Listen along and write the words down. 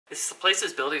This place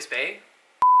is Builder's Bay?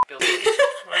 Builder.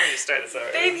 Why don't you start this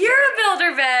over? Babe, you're a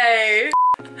Builder Bay!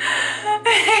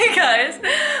 Hey guys,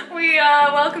 we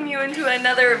welcome you into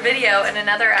another video and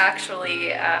another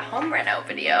actually home reno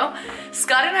video.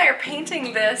 Scott and I are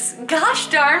painting this gosh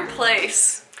darn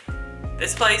place.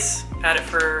 This place, I've had it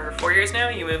for 4 years now.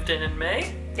 You moved in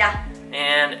May. Yeah.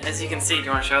 And as you can see, do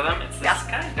you want to show them? It's this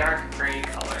kind of dark gray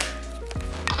color.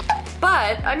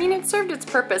 But, I mean, it served its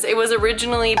purpose. It was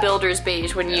originally Builder's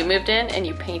Beige when you moved in and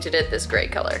you painted it this gray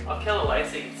color. I'll kill the light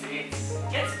so you can see.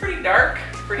 It gets pretty dark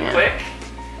pretty quick.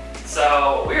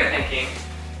 So we were thinking,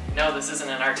 no, this isn't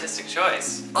an artistic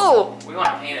choice. Oh! We want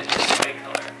to paint it this white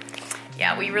color.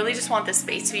 Yeah, we really just want this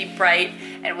space to be bright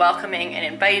and welcoming and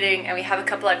inviting, and we have a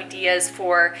couple of ideas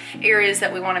for areas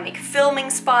that we want to make filming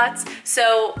spots.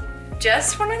 So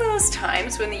just one of those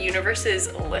times when the universe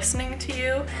is listening to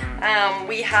you.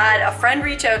 We had a friend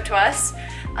reach out to us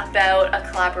about a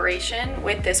collaboration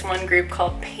with this one group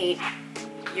called Paint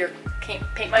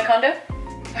My Condo.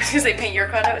 I was gonna say Paint Your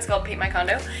Condo, it's called Paint My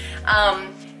Condo.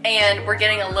 And we're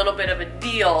getting a little bit of a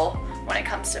deal when it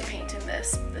comes to painting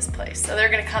this place. So they're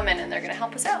gonna come in and they're gonna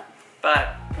help us out.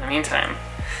 But in the meantime,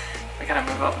 we gotta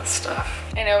move all this stuff.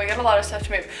 I know, we got a lot of stuff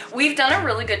to move. We've done a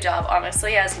really good job,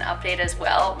 honestly, as an update as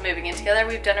well, moving in together.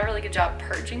 We've done a really good job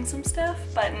purging some stuff,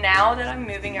 but now that I'm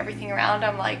moving everything around,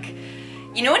 I'm like,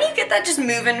 you know when you get that just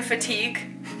moving fatigue?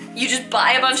 You just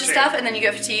buy a bunch of stuff and then you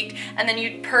get fatigued, and then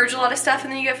you purge a lot of stuff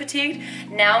and then you get fatigued.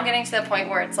 Now I'm getting to the point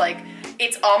where it's like,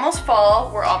 it's almost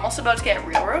fall, we're almost about to get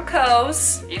railroad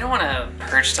coats. You don't want to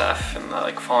purge stuff in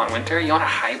the fall and winter, you want to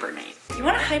hibernate. You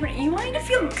want to hibernate, you want to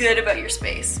feel good about your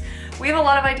space. We have a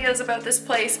lot of ideas about this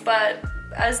place, but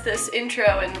as this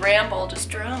intro and ramble just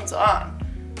drones on,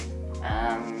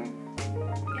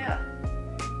 yeah.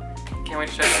 Can't wait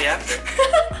to show you the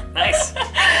after. Nice,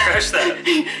 crush that.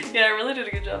 Yeah, I really did a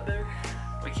good job there.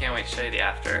 We can't wait to show you the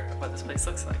after of what this place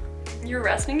looks like. You're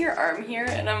resting your arm here,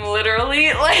 and I'm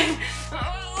literally like,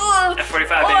 F45, baby,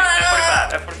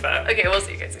 F45, F45. Okay, we'll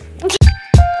see you guys soon.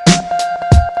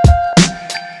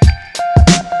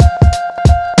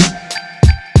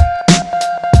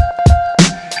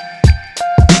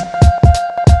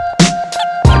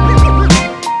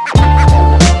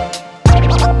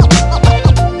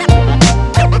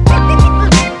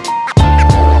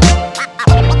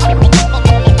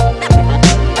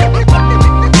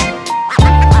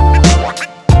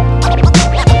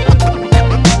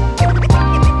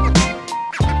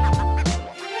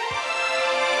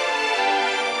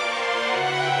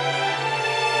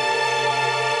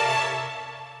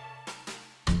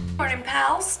 Morning,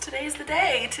 pals. Today's the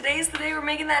day. Today's the day we're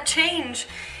making that change.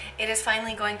 It is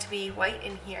finally going to be white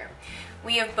in here.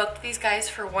 We have booked these guys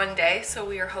for one day, so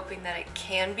we are hoping that it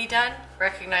can be done,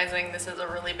 recognizing this is a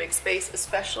really big space,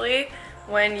 especially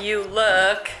when you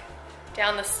look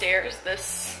down the stairs,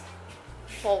 this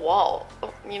whole wall.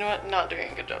 Oh, you know what? Not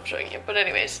doing a good job showing you. But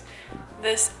anyways,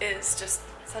 this is just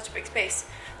such a big space.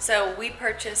 So we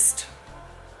purchased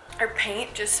our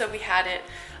paint just so we had it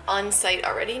on site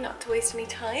already, not to waste any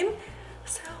time.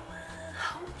 So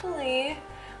hopefully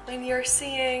when you're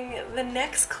seeing the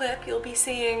next clip, you'll be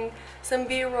seeing some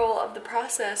B-roll of the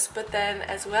process, but then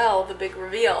as well the big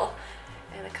reveal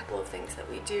and a couple of things that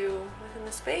we do within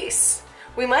the space.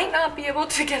 We might not be able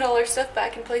to get all our stuff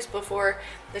back in place before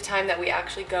the time that we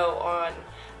actually go on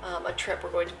a trip.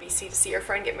 We're going to BC to see our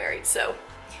friend get married, so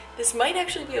this might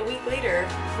actually be a week later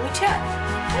when we chat.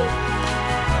 Bye.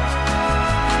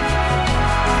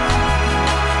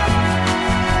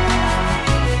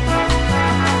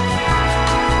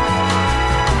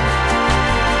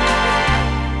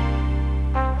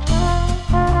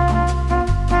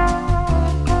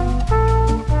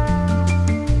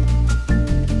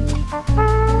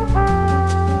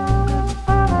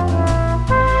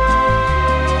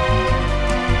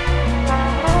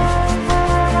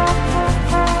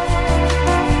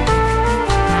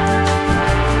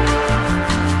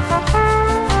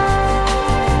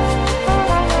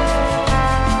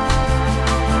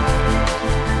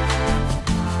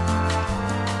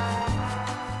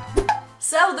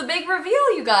 So the big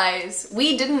reveal, you guys.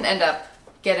 We didn't end up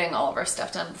getting all of our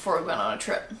stuff done before we went on a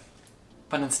trip.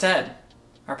 But instead,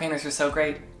 our painters were so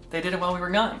great, they did it while we were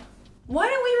gone. Why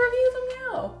don't we review them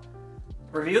now?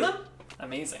 Review them?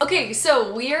 Amazing. Okay,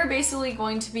 so we are basically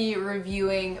going to be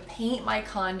reviewing Paint My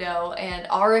Condo and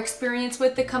our experience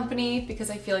with the company, because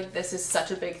I feel like this is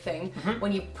such a big thing.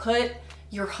 When you put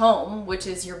your home, which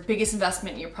is your biggest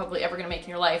investment you're probably ever gonna make in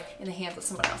your life, in the hands of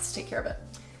someone else to take care of it.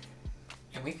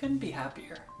 And we couldn't be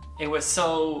happier. It was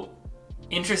so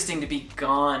interesting to be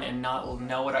gone and not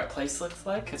know what our place looks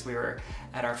like because we were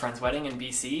at our friend's wedding in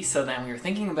BC. So then we were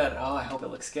thinking about, oh, I hope it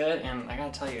looks good. And I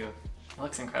gotta tell you, it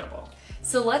looks incredible.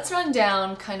 So let's run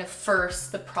down kind of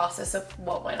first the process of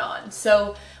what went on.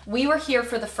 So we were here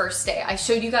for the first day. I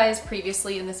showed you guys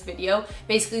previously in this video,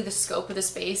 basically the scope of the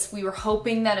space. We were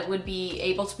hoping that it would be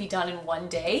able to be done in one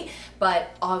day,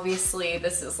 but obviously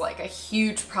this is like a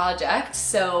huge project.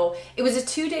 So it was a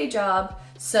 2-day job.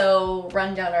 So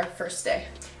run down our first day.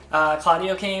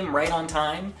 Claudio came right on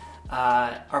time.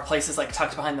 Our place is like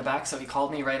tucked behind the back, so he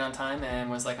called me right on time and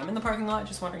was like, I'm in the parking lot,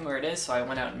 just wondering where it is. So I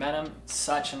went out and met him.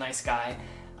 Such a nice guy.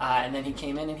 And then he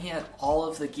came in and he had all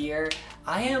of the gear.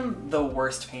 I am the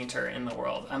worst painter in the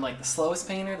world. I'm like the slowest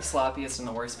painter, the sloppiest, and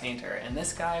the worst painter. And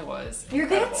this guy was You're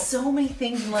incredible. good at so many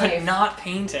things in life. But not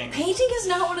painting. Painting is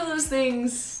not one of those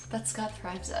things that Scott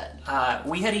thrives at.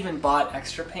 We had even bought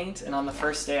extra paint, and on the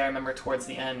first day, I remember towards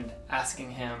the end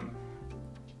asking him,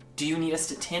 do you need us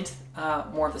to tint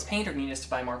more of this paint, or do you need us to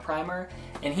buy more primer?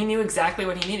 And he knew exactly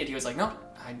what he needed. He was like, no,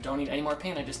 I don't need any more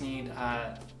paint. I just need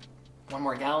 1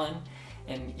 more gallon.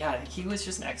 And yeah, he was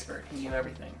just an expert. He knew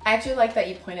everything. I actually like that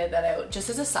you pointed that out. Just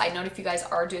as a side note, if you guys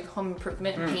are doing home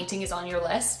improvement and painting is on your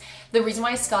list, the reason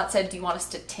why Scott said, do you want us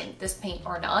to tint this paint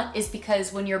or not, is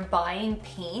because when you're buying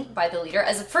paint by the liter,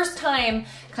 as a first time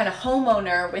kind of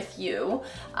homeowner with you,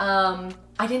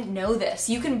 I didn't know this.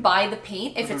 You can buy the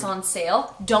paint if it's on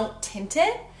sale. Don't tint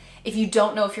it if you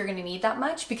don't know if you're going to need that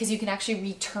much, because you can actually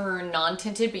return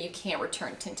non-tinted, but you can't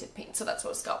return tinted paint. So that's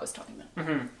what Scott was talking about.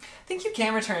 I think you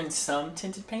can return some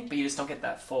tinted paint, but you just don't get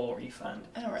that full refund.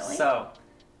 Oh, really? So,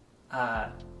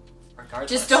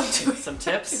 regardless, just don't do it. Some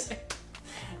tips.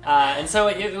 And so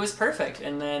it was perfect.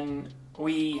 And then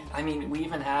we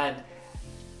even had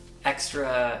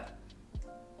extra.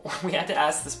 We had to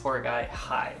ask this poor guy,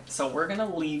 hi, so we're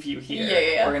gonna leave you here.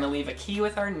 Yeah. We're gonna leave a key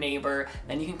with our neighbor,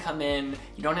 then you can come in,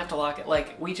 you don't have to lock it.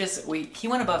 Like, he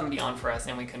went above and beyond for us,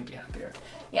 and we couldn't be happier.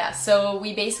 Yeah, so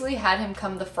we basically had him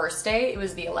come the first day, it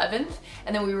was the 11th,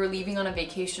 and then we were leaving on a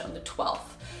vacation on the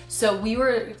 12th. So we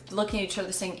were looking at each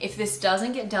other saying, if this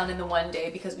doesn't get done in the one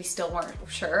day, because we still weren't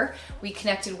sure, we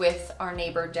connected with our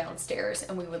neighbor downstairs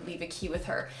and we would leave a key with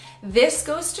her. This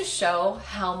goes to show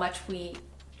how much we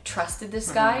trusted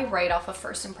this guy right off of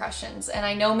first impressions. And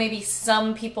I know maybe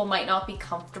some people might not be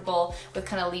comfortable with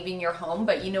kind of leaving your home,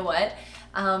 but you know what?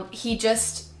 He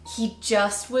just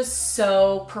was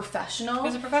so professional.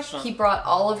 He's a professional. He brought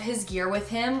all of his gear with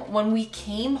him. When we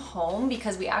came home,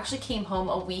 because we actually came home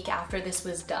a week after this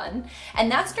was done,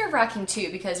 and that's nerve-wracking too,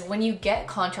 because when you get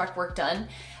contract work done,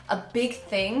 a big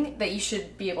thing that you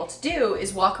should be able to do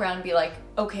is walk around and be like,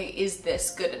 okay, is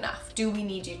this good enough? Do we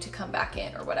need you to come back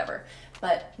in or whatever?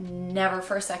 But never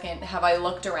for a second have I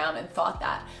looked around and thought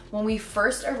that. When we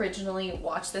first originally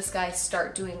watched this guy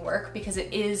start doing work, because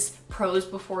it is pros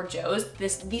before Joes,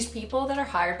 these people that are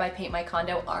hired by Paint My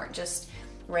Condo aren't just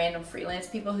random freelance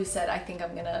people who said, I think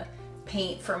I'm gonna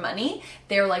paint for money.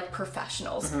 They're like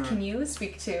professionals. Can you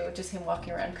speak to just him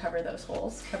walking around covering those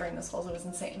holes? It was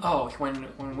insane. Oh,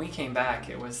 when we came back,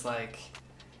 it was like,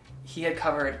 he had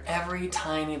covered every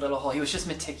tiny little hole. He was just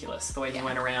meticulous the way he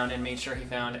went around and made sure he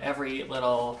found every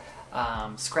little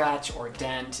scratch or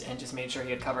dent and just made sure he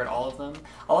had covered all of them.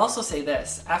 I'll also say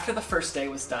this, after the first day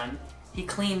was done, he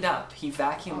cleaned up. He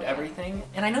vacuumed everything.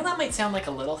 And I know that might sound like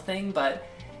a little thing, but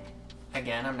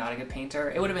again, I'm not a good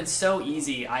painter. It would have been so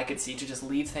easy, I could see, to just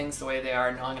leave things the way they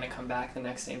are. Now I'm going to come back the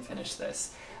next day and finish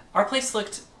this. Our place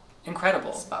looked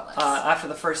incredible. Spotless. After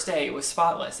the first day, it was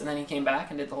spotless, and then he came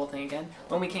back and did the whole thing again.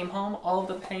 When we came home, all of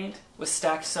the paint was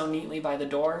stacked so neatly by the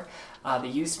door. The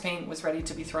used paint was ready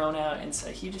to be thrown out, and so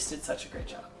he just did such a great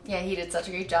job. Yeah, he did such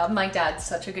a great job. My dad's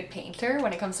such a good painter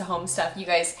when it comes to home stuff. You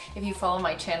guys, if you follow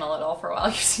my channel at all for a while,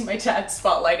 you see my dad's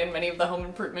spotlight in many of the home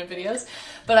improvement videos.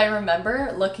 But I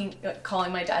remember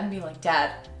calling my dad and being like,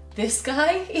 Dad, this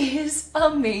guy is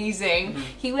amazing.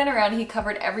 He went around, he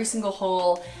covered every single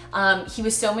hole. He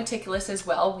was so meticulous as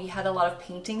well. We had a lot of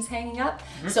paintings hanging up.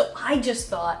 So I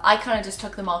kind of just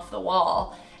took them off the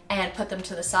wall and put them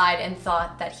to the side and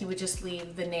thought that he would just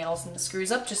leave the nails and the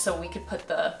screws up just so we could put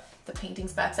the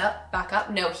paintings back up.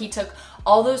 No, he took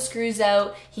all those screws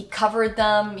out, he covered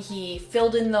them, he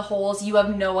filled in the holes. You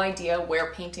have no idea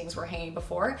where paintings were hanging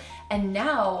before. And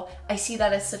now I see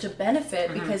that as such a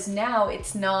benefit because now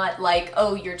it's not like,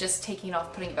 oh, you're just taking it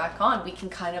off, putting it back on. We can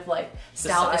kind of like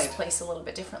style this place a little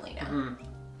bit differently now.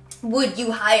 Would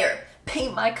you hire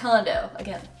Paint My Condo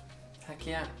again? Heck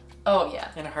yeah. Oh yeah.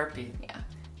 In a heartbeat. Yeah.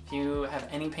 If you have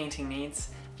any painting needs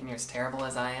and you're as terrible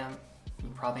as I am,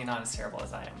 you're probably not as terrible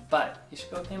as I am, but you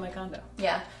should go pay my condo.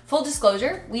 Yeah. Full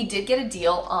disclosure, we did get a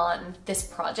deal on this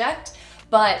project,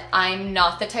 but I'm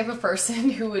not the type of person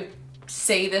who would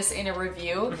say this in a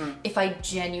review if I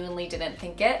genuinely didn't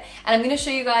think it. And I'm going to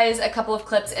show you guys a couple of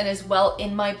clips, and as well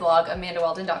in my blog,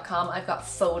 amandaweldon.com, I've got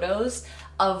photos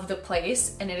of the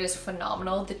place, and it is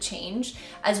phenomenal, the change.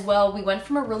 As well, we went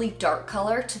from a really dark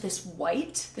color to this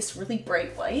white, this really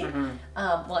bright white.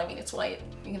 Well, I mean, it's white.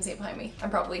 You can see it behind me. I'm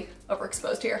probably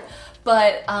overexposed here.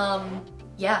 But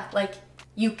yeah, like,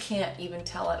 you can't even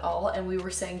tell at all. And we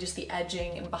were saying just the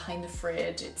edging and behind the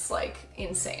fridge, it's like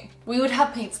insane. We would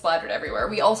have paint splattered everywhere.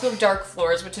 We also have dark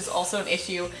floors, which is also an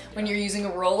issue when you're using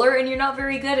a roller and you're not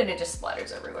very good, and it just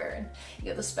splatters everywhere and you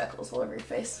get the speckles all over your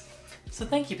face. So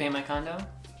thank you, Pay My Condo.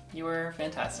 You were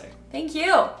fantastic. Thank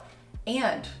you.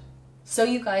 And so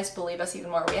you guys believe us even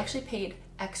more, we actually paid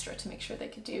extra to make sure they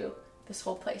could do this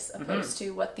whole place, opposed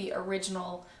to what the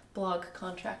original blog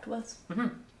contract was.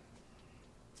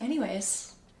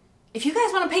 Anyways, if you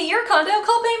guys want to paint your condo,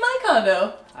 call Paint My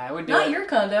Condo. I would do Not it. your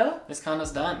condo. This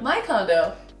condo's done. My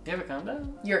condo. You have a condo?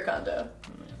 Your condo.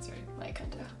 That's right. My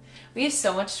condo. We have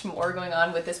so much more going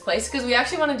on with this place because we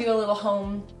actually want to do a little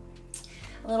home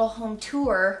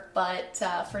tour, but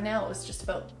for now it was just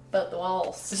about the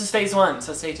walls. This is phase 1,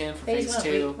 so stay tuned for phase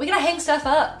 2. We gotta hang stuff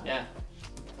up. Yeah.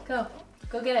 Go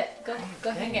get it.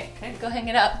 Go hang it. Okay. Go hang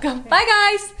it up. Go.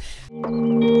 Bye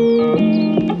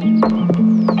guys.